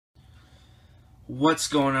What's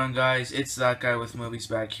going on, guys? It's that guy with movies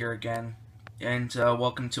back here again, and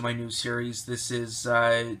welcome to my new series. This is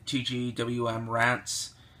Tgwm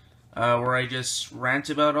Rants, where I just rant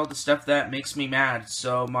about all the stuff that makes me mad.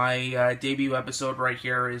 So my debut episode right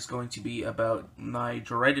here is going to be about my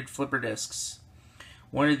dreaded flipper discs.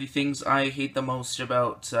 One of the things I hate the most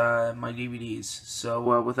about my DVDs.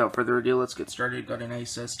 So without further ado, let's get started. Got a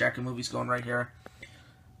nice stack of movies going right here.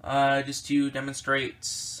 Just to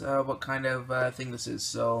demonstrate what kind of thing this is.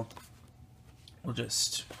 So we'll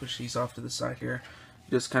just push these off to the side here.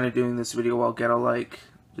 Just kind of doing this video while ghetto-like,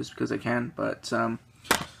 just because I can. But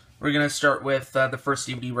we're gonna start with the first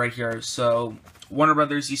DVD right here. So Warner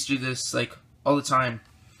Brothers used to do this like all the time,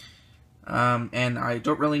 and I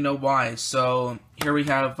don't really know why. So here we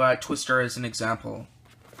have Twister as an example.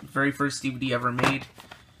 Very first DVD ever made.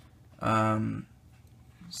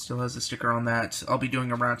 Still has a sticker on that. I'll be doing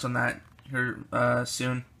a rant on that here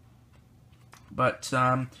soon. But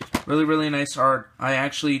really nice art. I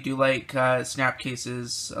actually do like snap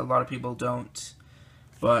cases. A lot of people don't,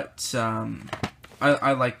 but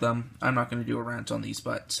I like them. I'm not going to do a rant on these,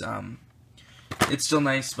 but it's still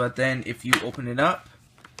nice. But then if you open it up,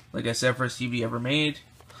 like I said, first DVD ever made.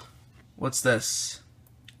 What's this?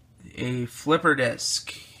 A flipper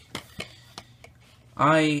disc.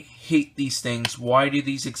 I hate these things. Why do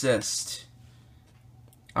these exist?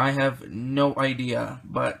 I have no idea.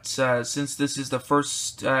 But since this is the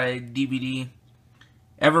first DVD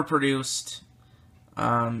ever produced,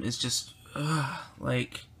 it's just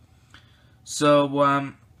like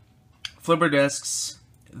so. Flipper discs.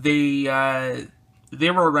 They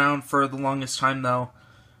were around for the longest time though.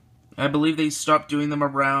 I believe they stopped doing them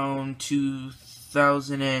around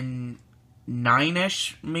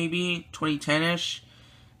 2009-ish, maybe 2010-ish.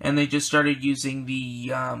 And they just started using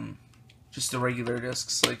the just the regular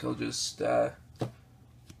discs. Like I'll just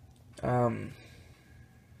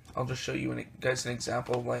show you guys an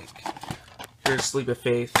example. Like here's Sleep of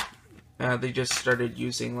Faith. They just started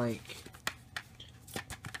using like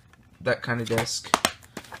that kind of disc,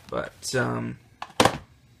 but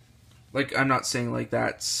like I'm not saying like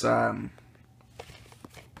that's a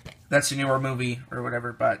newer movie or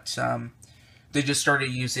whatever, but they just started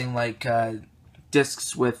using like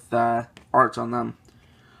discs with art on them,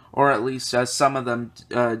 or at least some of them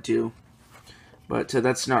do, but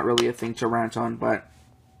that's not really a thing to rant on. But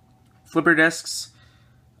flipper discs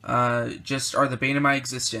just are the bane of my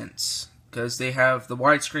existence, because they have the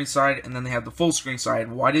widescreen side and then they have the full screen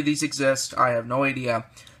side. Why do these exist? I have no idea,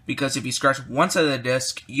 because if you scratch one side of the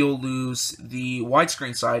disc, you'll lose the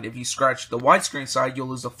widescreen side. If you scratch the widescreen side, you'll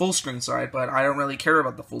lose the full screen side, but I don't really care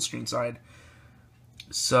about the full screen side.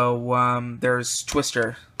 So, there's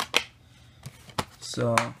Twister.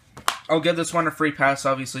 So, I'll give this one a free pass,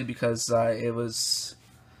 obviously, because it was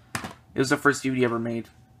the first DVD ever made.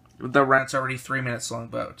 The rant's already 3 minutes long,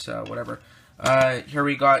 but whatever. Here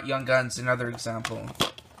we got Young Guns, another example.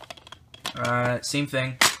 Same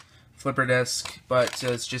thing, flipper disc, but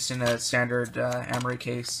it's just in a standard Amory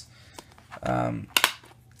case. I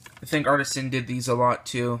think Artisan did these a lot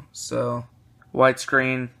too. So,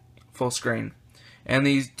 widescreen, full screen. And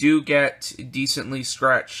these do get decently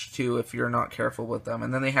scratched, too, if you're not careful with them.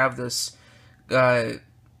 And then they have this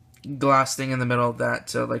glass thing in the middle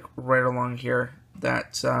that, like, right along here,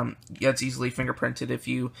 that gets easily fingerprinted if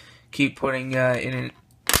you keep putting it in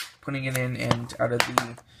and out of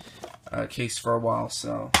the case for a while.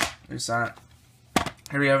 So, there's that.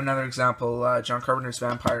 Here we have another example, John Carpenter's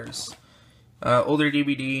Vampires. Older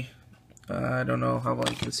DVD. I don't know how well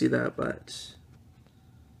you can see that, but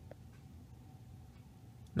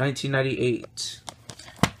 1998,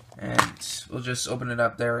 and we'll just open it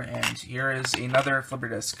up there, and here is another flipper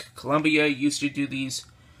disc. Columbia used to do these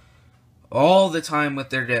all the time with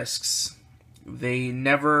their discs. They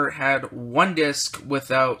never had one disc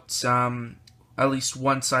without at least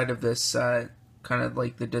one side of this kind of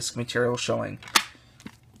like the disc material showing,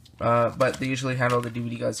 but they usually had all the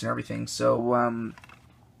DVD guides and everything. So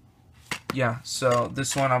yeah, so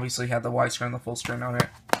this one obviously had the widescreen and the full screen on it.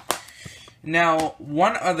 Now,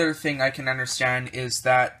 one other thing I can understand is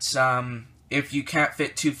that if you can't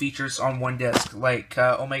fit two features on one disc, like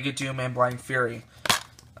Omega Doom and Blind Fury,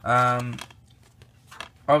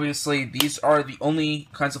 obviously these are the only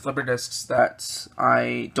kinds of flipper discs that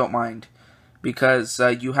I don't mind, because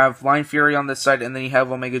you have Blind Fury on this side and then you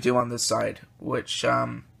have Omega Doom on this side, which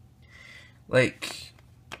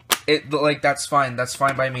that's fine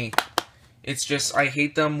by me. It's just, I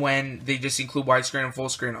hate them when they just include widescreen and full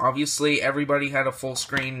screen. Obviously, everybody had a full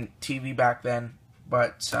screen TV back then,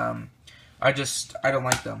 but I don't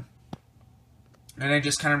like them. And I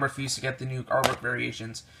just kind of refuse to get the new artwork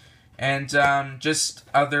variations. And just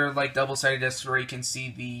other like double-sided discs where you can see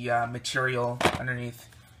the material underneath.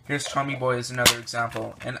 Here's Tommy Boy as another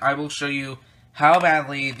example, and I will show you how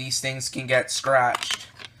badly these things can get scratched.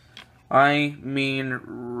 I mean,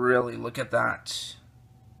 really, look at that.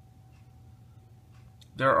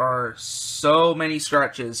 There are so many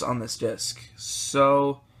scratches on this disc.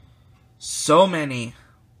 So many.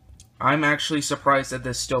 I'm actually surprised that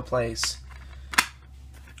this still plays.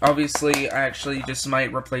 Obviously, I actually just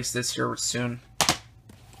might replace this here soon.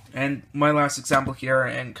 And my last example here,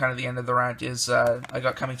 and kind of the end of the rant, is I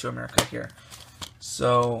got Coming to America here.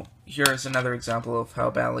 So, here's another example of how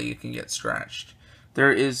badly you can get scratched.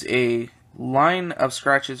 There is a line of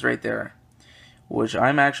scratches right there, which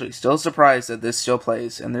I'm actually still surprised that this still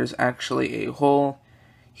plays. And there's actually a whole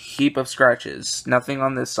heap of scratches. Nothing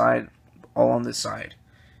on this side, all on this side.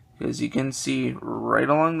 As you can see, right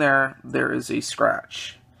along there, there is a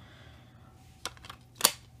scratch.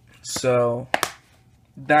 So,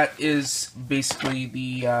 that is basically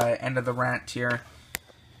the end of the rant here.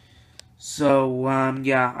 So,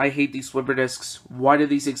 yeah, I hate these flipper discs. Why do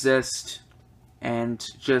these exist? And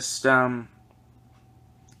just,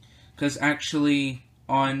 because actually,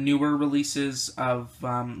 on newer releases of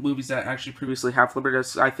movies that actually previously have flipper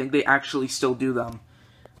discs, I think they actually still do them.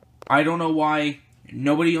 I don't know why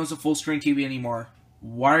nobody owns a full-screen TV anymore.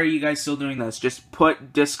 Why are you guys still doing this? Just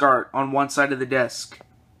put disc art on one side of the disc.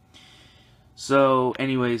 So,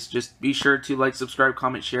 anyways, just be sure to like, subscribe,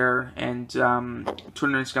 comment, share, and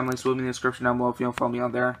Twitter and Instagram links will be in the description down below if you don't follow me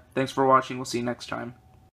on there. Thanks for watching. We'll see you next time.